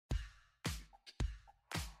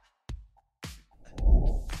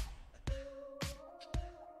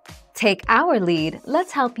Take our lead,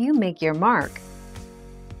 let's help you make your mark.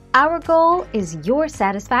 Our goal is your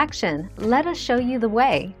satisfaction. Let us show you the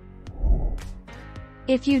way.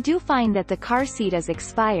 If you do find that the car seat is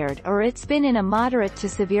expired or it's been in a moderate to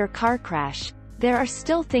severe car crash, there are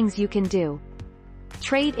still things you can do.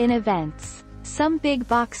 Trade-in events. Some big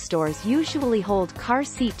box stores usually hold car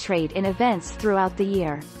seat trade-in events throughout the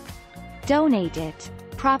year. Donate it.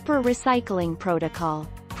 Proper recycling protocol.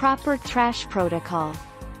 Proper trash protocol.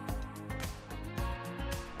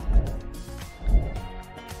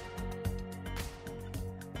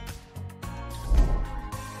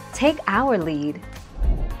 Take our lead.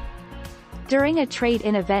 During a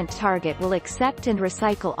trade-in event, Target will accept and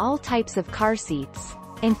recycle all types of car seats,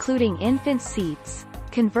 including infant seats,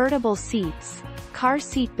 convertible seats, car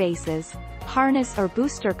seat bases, harness or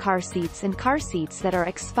booster car seats and car seats that are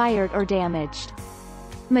expired or damaged.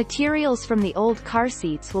 Materials from the old car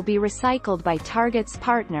seats will be recycled by Target's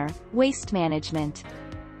partner, Waste Management.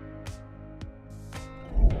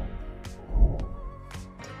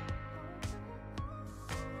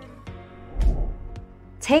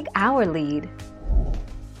 Take our lead.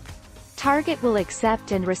 Target will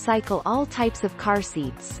accept and recycle all types of car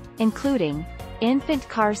seats, including infant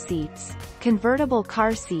car seats, convertible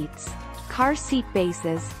car seats, car seat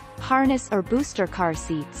bases, harness or booster car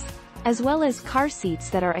seats, as well as car seats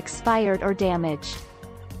that are expired or damaged.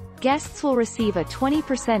 Guests will receive a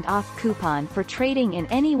 20% off coupon for trading in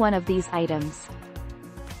any one of these items.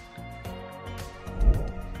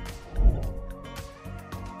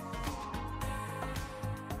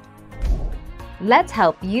 Let's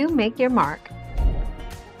help you make your mark.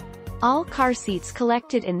 All car seats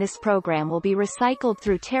collected in this program will be recycled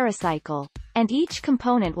through TerraCycle, and each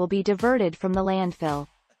component will be diverted from the landfill.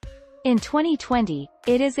 In 2020,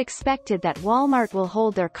 it is expected that Walmart will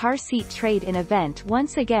hold their car seat trade-in event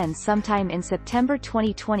once again sometime in September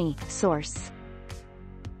 2020, source.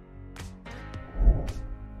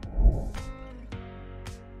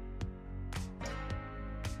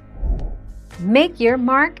 Make your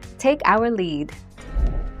mark, take our lead.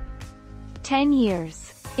 10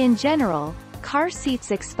 years. In general, car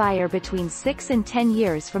seats expire between 6 and 10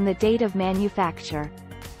 years from the date of manufacture.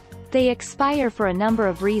 They expire for a number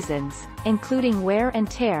of reasons, including wear and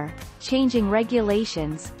tear, changing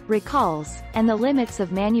regulations, recalls, and the limits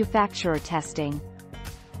of manufacturer testing.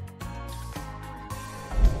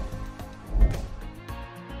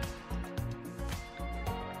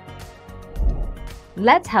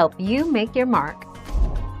 Let's help you make your mark.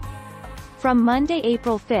 From Monday,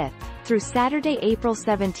 April 5th, through Saturday, April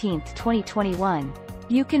 17, 2021,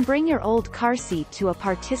 you can bring your old car seat to a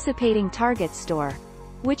participating Target store,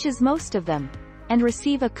 which is most of them, and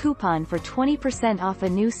receive a coupon for 20% off a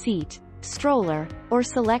new seat, stroller, or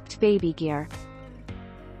select baby gear.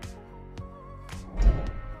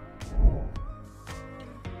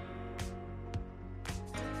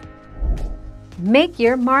 Make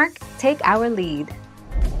your mark, take our lead.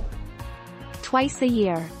 Twice a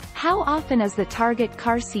year. How often is the Target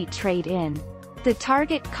car seat trade-in? The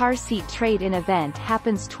Target car seat trade-in event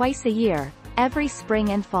happens twice a year, every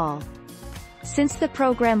spring and fall. Since the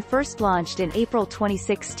program first launched in April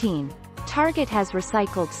 2016, Target has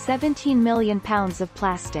recycled 17 million pounds of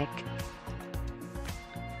plastic.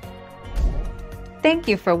 Thank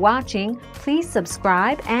you for watching. Please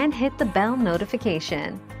subscribe and hit the bell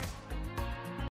notification.